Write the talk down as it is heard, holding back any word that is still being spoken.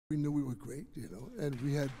We knew we were great, you know, and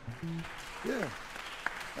we had, yeah,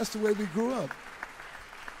 that's the way we grew up.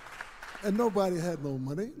 And nobody had no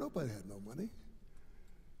money. Nobody had no money.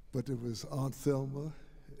 But there was Aunt Thelma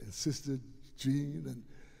and Sister Jean, and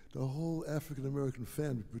the whole African-American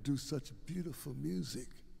family produced such beautiful music.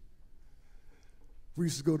 We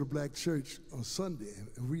used to go to black church on Sunday,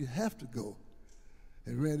 and we'd have to go.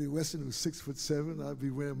 And Randy Weston was 6'7". I'd be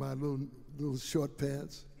wearing my little short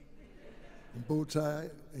pants and bow tie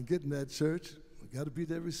and getting that church. I got to be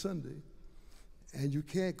there every Sunday. And you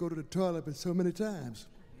can't go to the toilet but so many times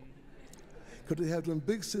because they have them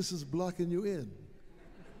big sisters blocking you in.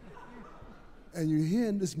 And you're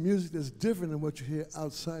hearing this music that's different than what you hear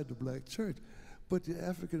outside the black church. But the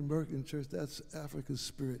African-American church, that's Africa's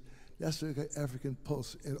spirit. That's the African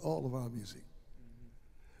pulse in all of our music.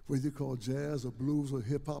 Whether you call jazz or blues or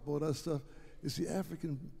hip-hop or that stuff, it's the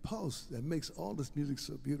African pulse that makes all this music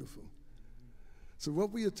so beautiful. So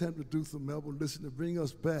what we attempt to do through Melba, listen, to bring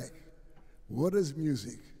us back. What is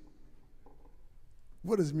music?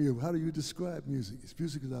 What is music? How do you describe music?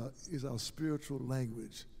 Music is our spiritual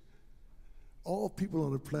language. All people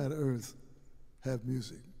on the planet Earth have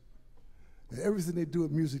music. And everything they do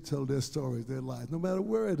with music tells their stories, their lives. No matter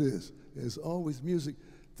where it is, there's always music.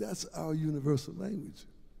 That's our universal language.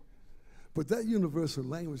 But that universal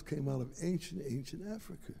language came out of ancient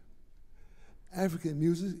Africa. African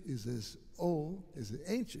music is as old, as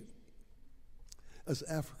ancient as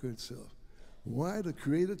Africa itself. Why? The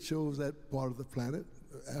Creator chose that part of the planet,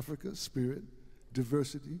 Africa, spirit,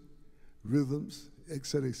 diversity, rhythms, et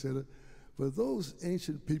cetera, et cetera. But those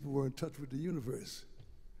ancient people were in touch with the universe.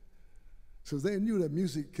 So they knew that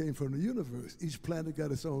music came from the universe. Each planet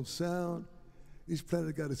got its own sound. Each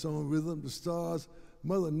planet got its own rhythm. The stars,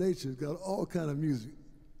 Mother Nature got all kind of music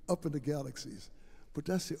up in the galaxies. But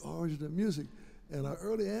that's the origin of music. And our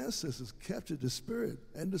early ancestors captured the spirit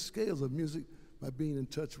and the scales of music by being in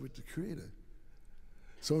touch with the Creator.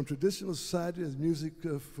 So in traditional society, there's music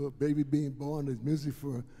for a baby being born. There's music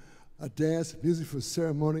for a dance, music for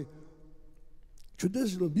ceremony.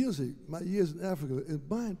 Traditional music, my years in Africa, is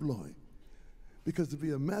mind-blowing. Because to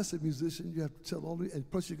be a master musician, you have to tell all the, and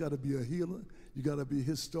plus you got to be a healer, you got to be a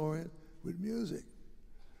historian with music.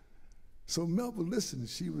 So Melba, listen,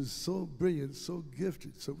 she was so brilliant, so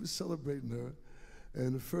gifted, so we're celebrating her.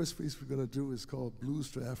 And the first piece we're going to do is called Blues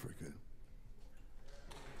to Africa.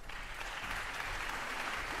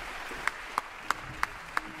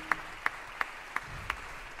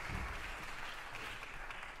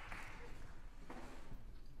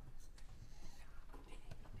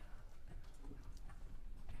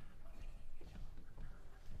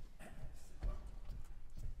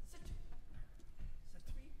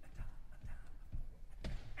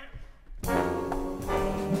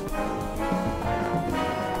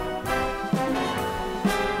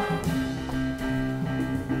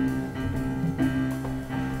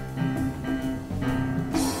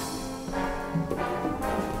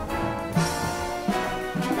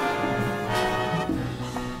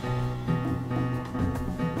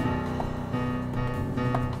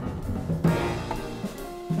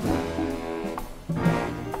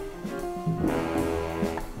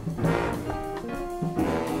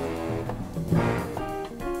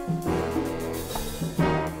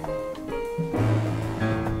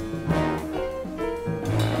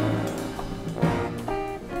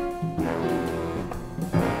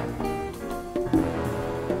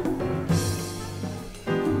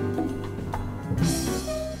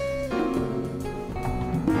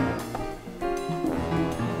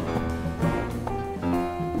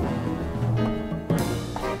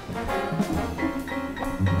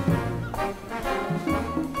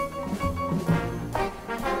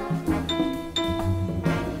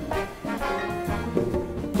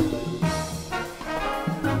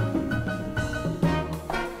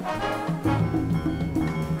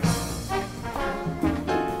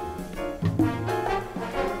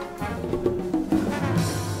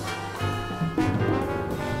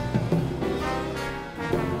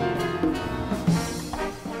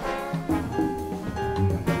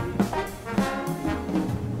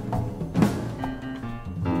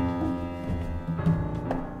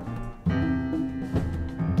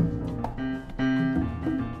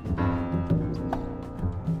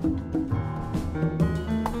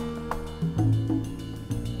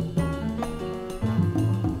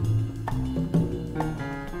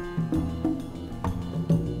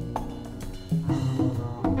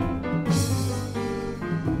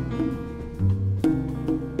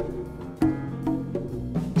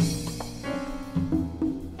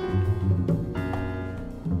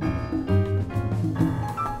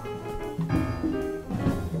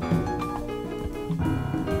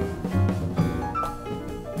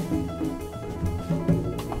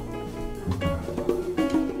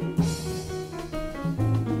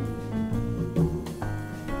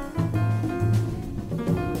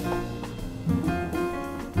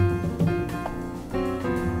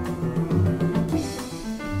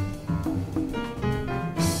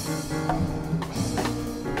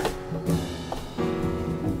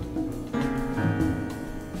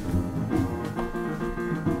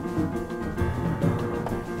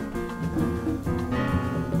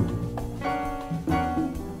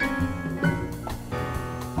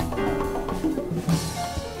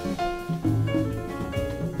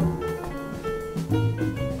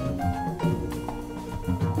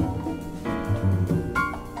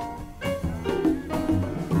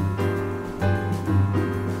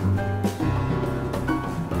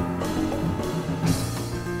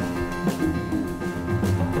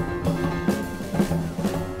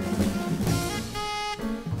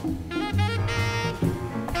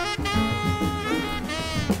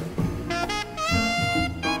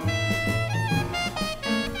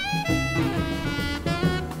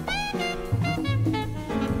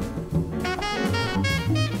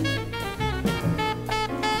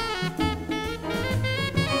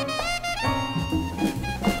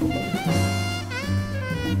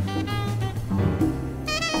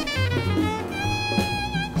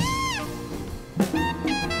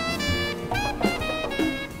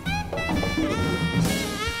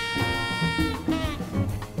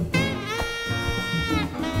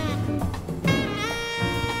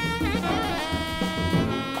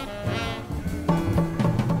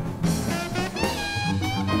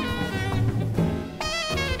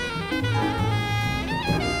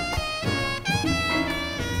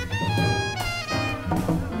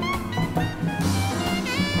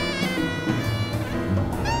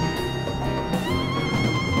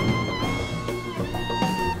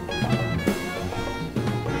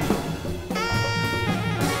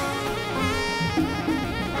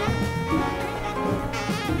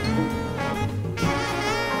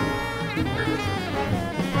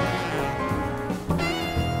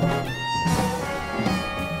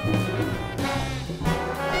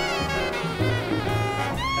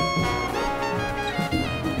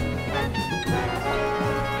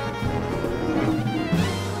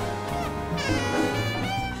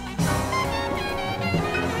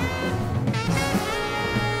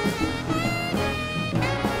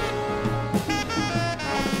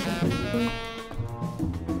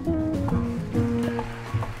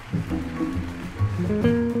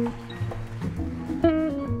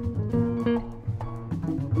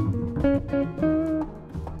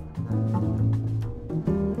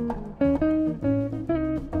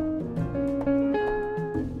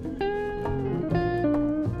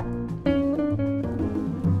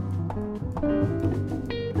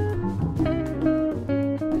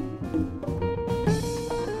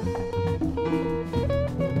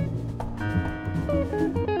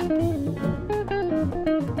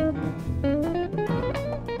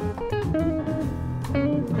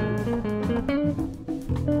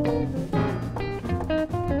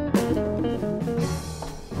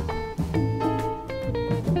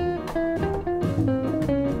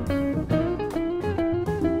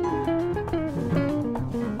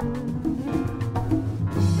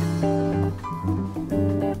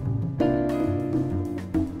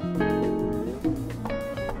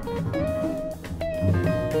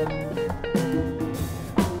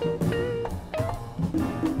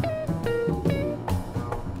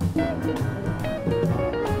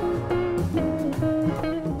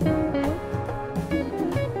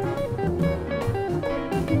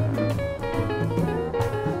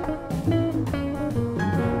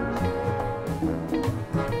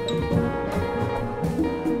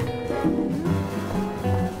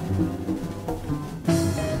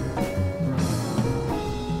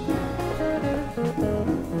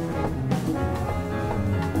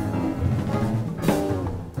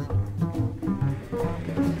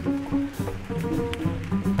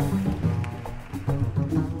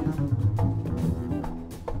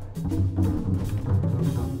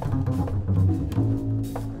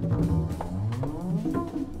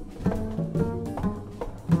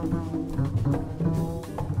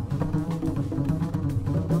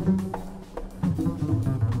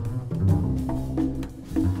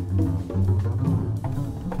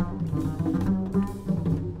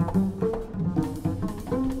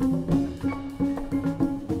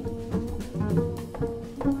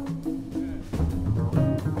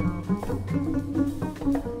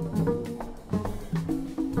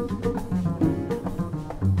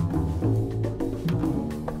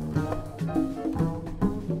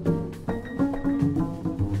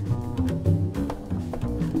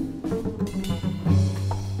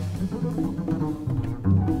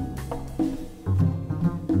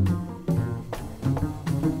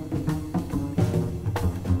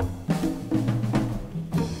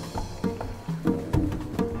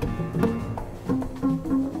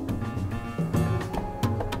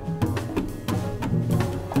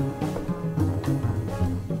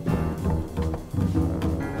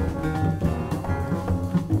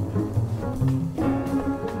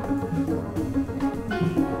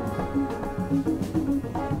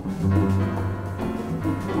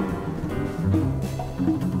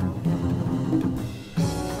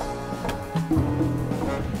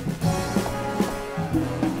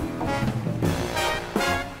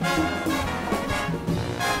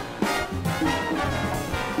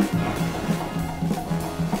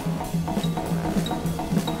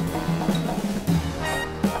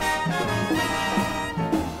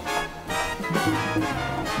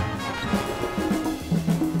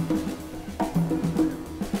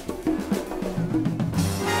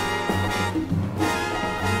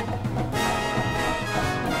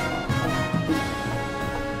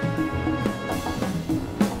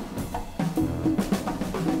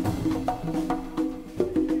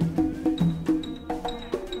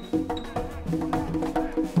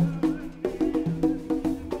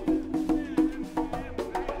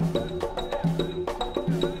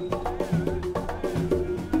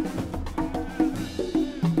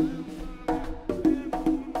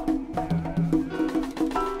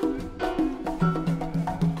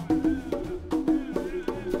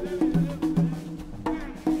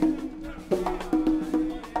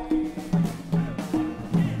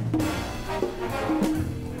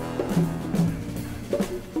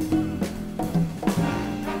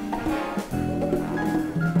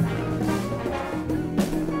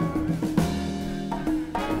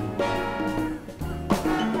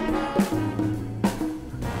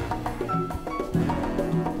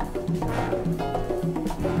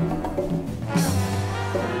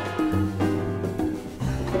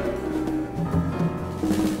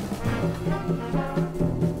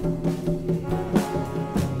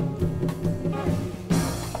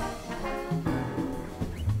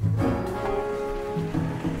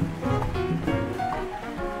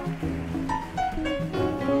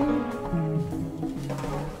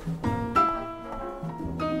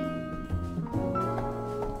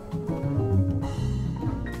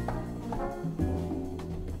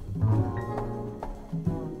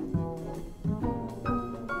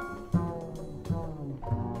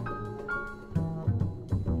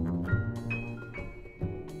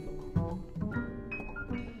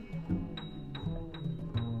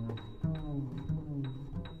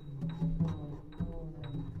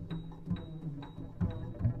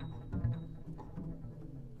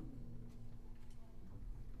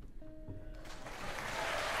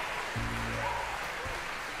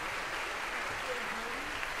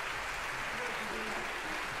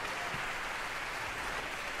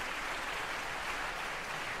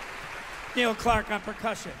 Clarke on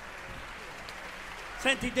percussion.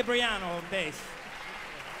 Santi Debrano on bass.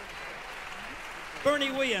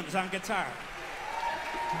 Bernie Williams on guitar.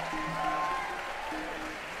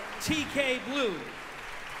 TK Blue,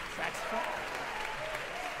 saxophone.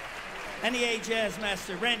 NEA Jazz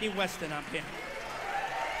Master Randy Weston on piano.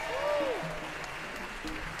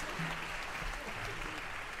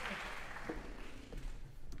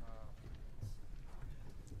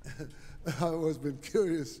 I've always been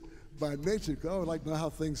curious by nature, because I would like to know how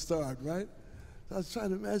things start, right? So I was trying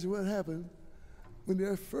to imagine what happened when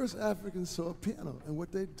their first Africans saw a piano and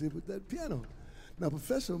what they did with that piano. Now,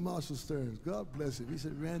 Professor Marshall Stearns, God bless him, he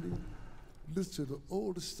said, Randy, listen to the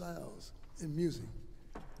oldest styles in music.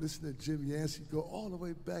 Listen to Jim Yancey, go all the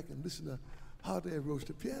way back and listen to how they approached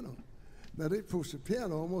the piano. Now, they approached the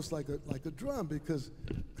piano almost like a drum, because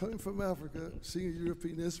coming from Africa, seeing a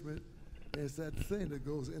European instrument, there's that thing that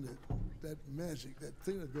goes in it, that magic, that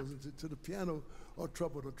thing that goes into the piano or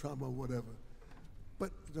trumpet or trombone or whatever.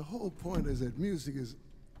 But the whole point is that music is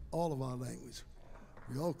all of our language.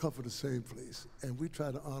 We all come from the same place, and we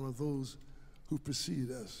try to honor those who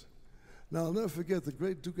preceded us. Now, I'll never forget the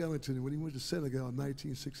great Duke Ellington when he went to Senegal in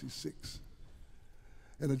 1966.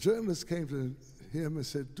 And a journalist came to him and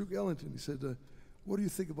said, Duke Ellington, he said, what do you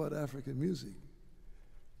think about African music?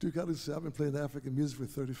 Duke Ellington said, I've been playing African music for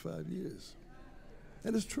 35 years.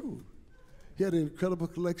 And it's true. He had an incredible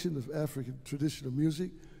collection of African traditional music.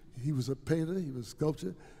 He was a painter, he was a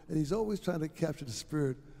sculptor, and he's always trying to capture the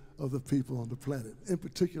spirit of the people on the planet, in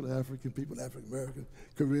particular African people, African American,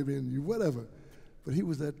 Caribbean, whatever. But he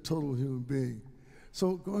was that total human being.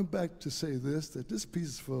 So going back to say this, that this piece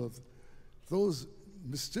is for those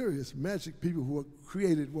mysterious, magic people who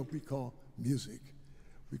created what we call music.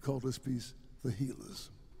 We call this piece The Healers.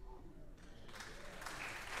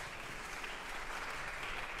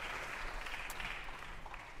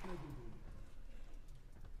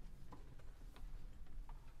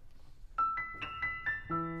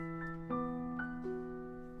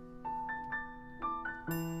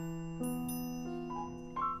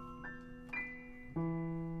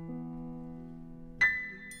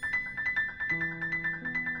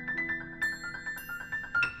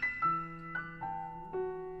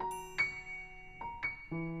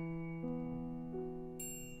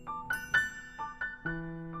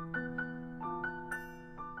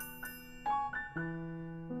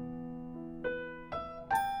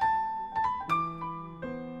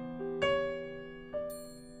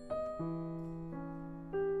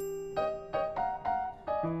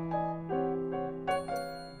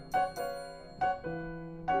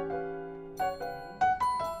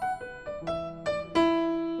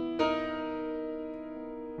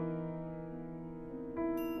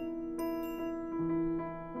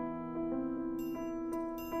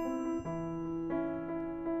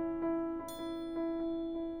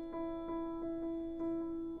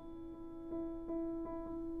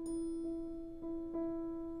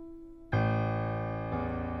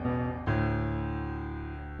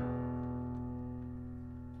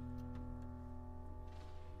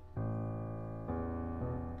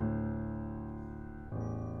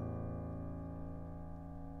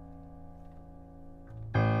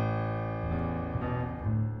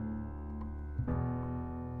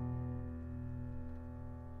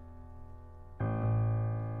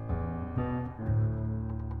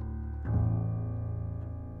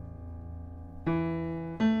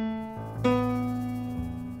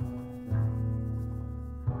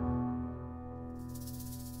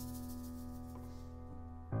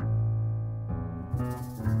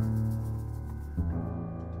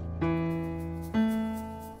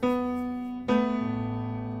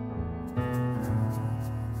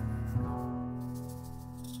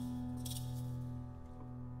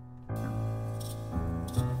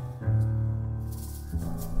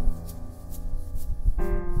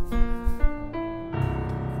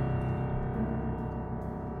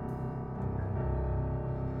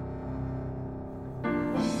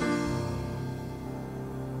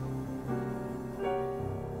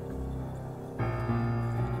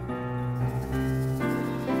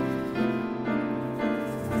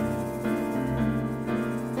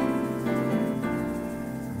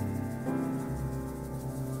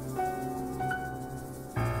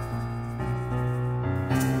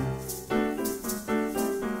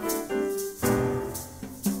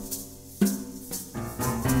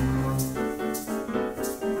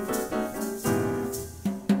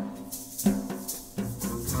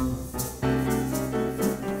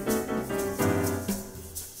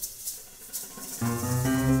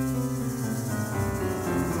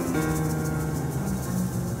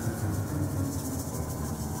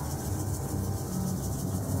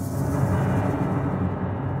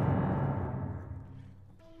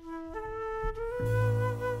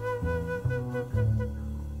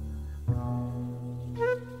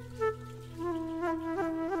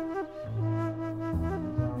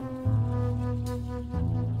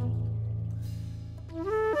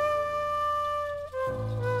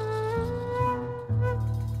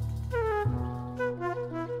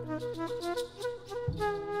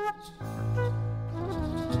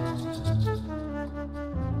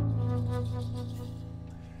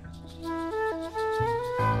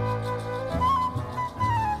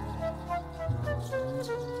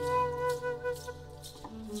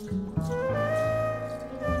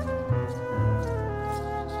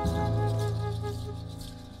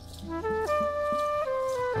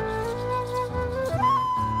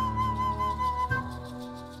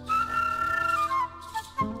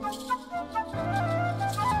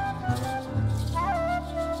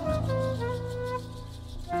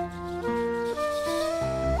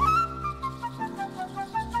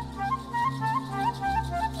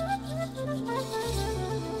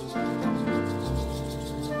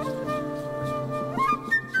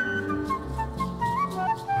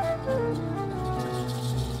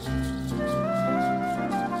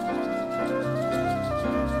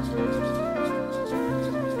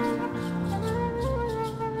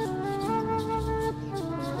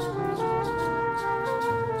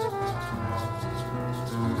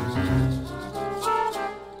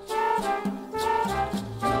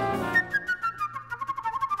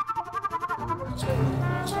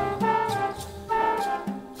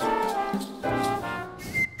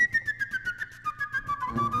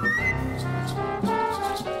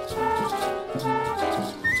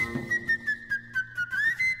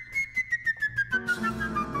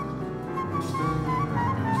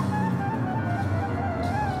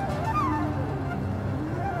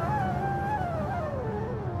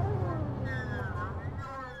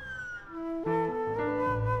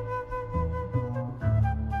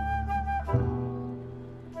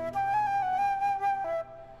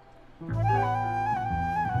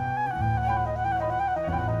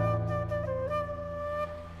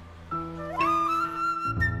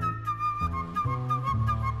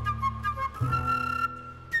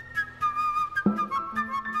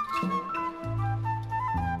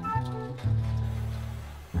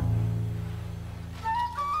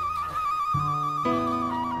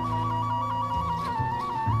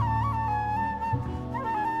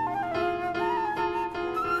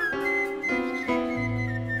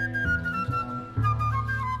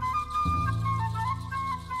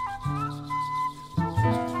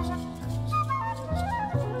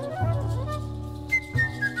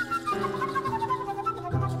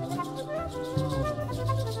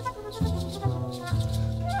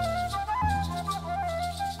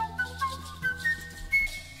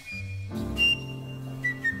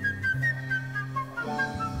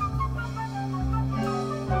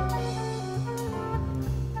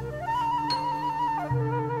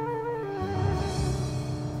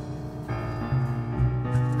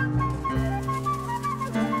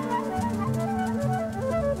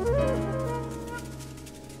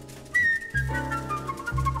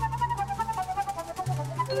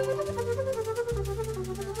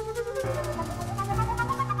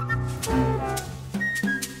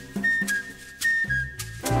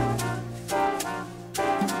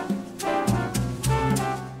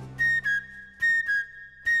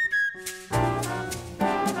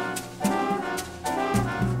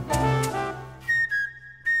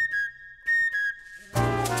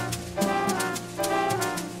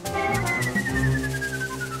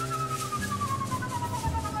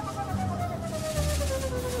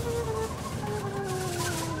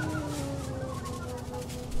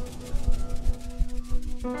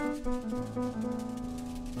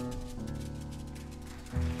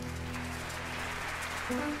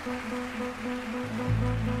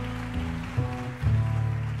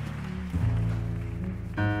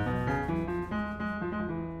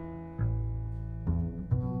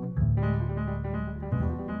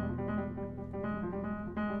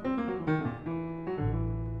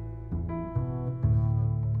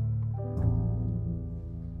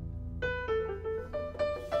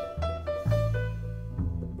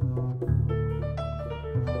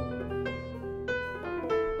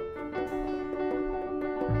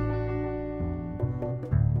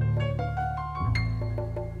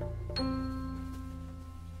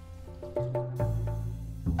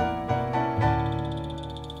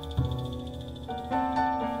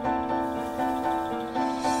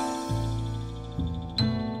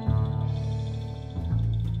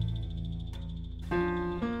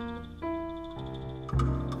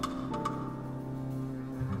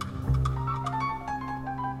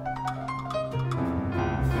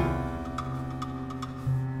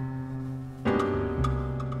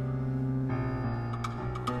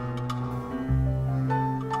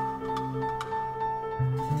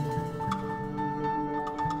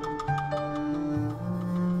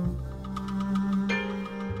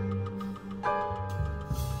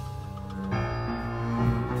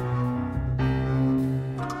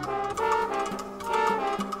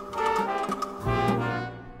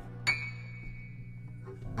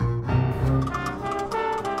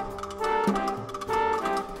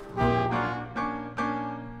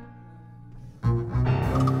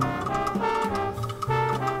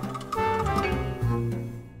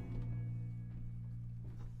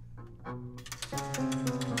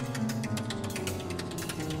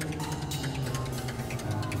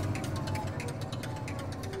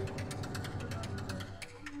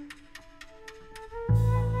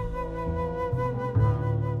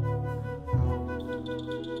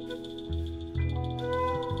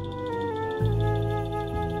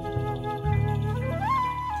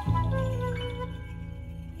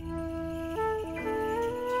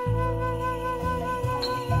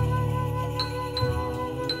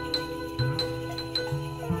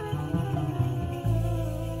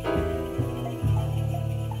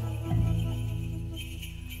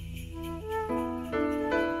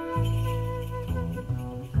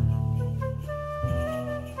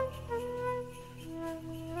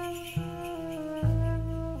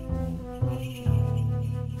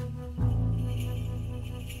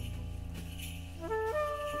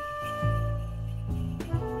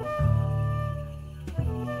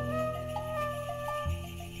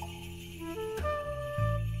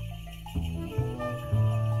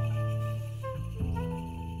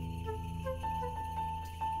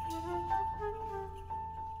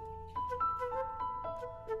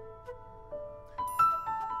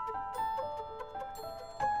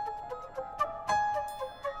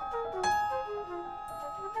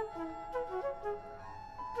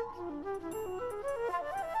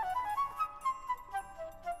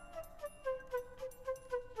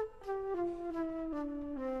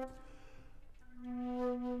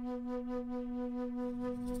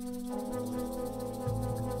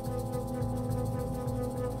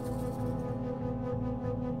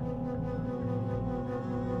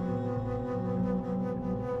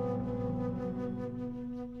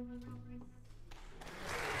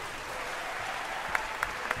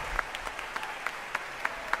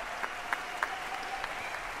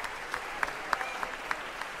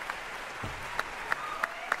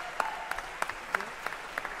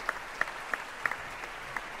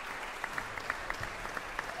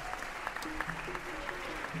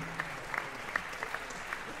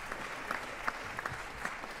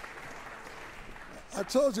 I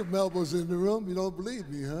told you Melba was in the room. You don't believe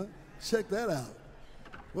me, huh? Check that out.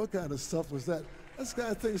 What kind of stuff was that? That's the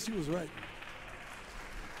kind of thing she was writing.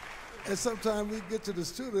 And sometimes we get to the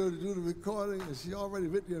studio to do the recording, and she already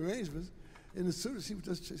written the arrangements. In the studio, she would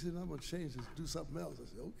just say, I'm going to change this, do something else. I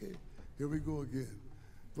said, okay, here we go again.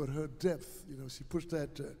 But her depth, you know, she pushed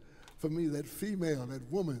that, for me, that female, that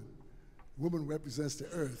woman represents the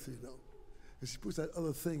earth, you know. And she puts that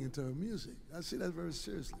other thing into her music. I see that very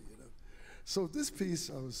seriously, you know. So this piece,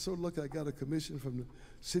 I was so lucky I got a commission from the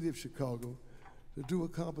city of Chicago to do a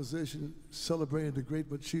composition celebrating the great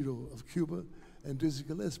Machito of Cuba and Dizzy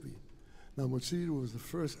Gillespie. Now, Machito was the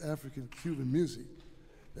first African-Cuban music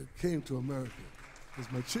that came to America. It was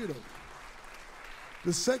Machito.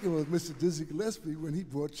 The second was Mr. Dizzy Gillespie when he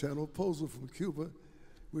brought Channel Pozo from Cuba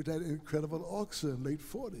with that incredible orchestra in the late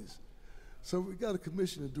 40s. So we got a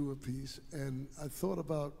commission to do a piece, and I thought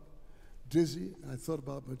about Dizzy, and I thought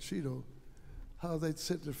about Machito, how they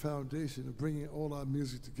set the foundation of bringing all our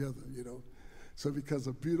music together, you know. So it becomes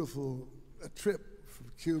a beautiful trip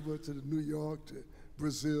from Cuba to New York to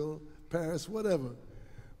Brazil, Paris, whatever.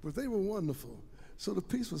 But they were wonderful. So the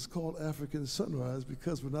piece was called African Sunrise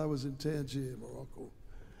because when I was in Tangier, Morocco,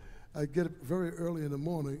 I get up very early in the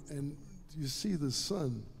morning and you see the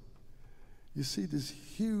sun. You see this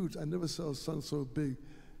huge, I never saw a sun so big.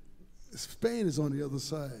 Spain is on the other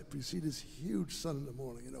side, but you see this huge sun in the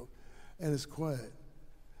morning, you know, and it's quiet.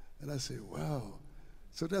 And I say, wow.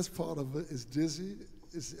 So that's part of it. It's dizzy,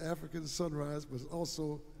 it's the African sunrise, but it's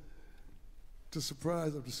also the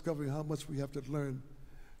surprise of discovering how much we have to learn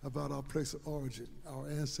about our place of origin, our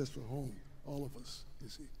ancestral home, all of us, you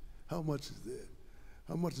see. How much is there?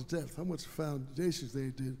 How much depth, how much foundations they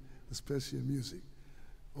did, especially in music.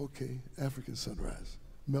 Okay, African Sunrise.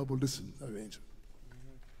 Melba, Liston, arranger.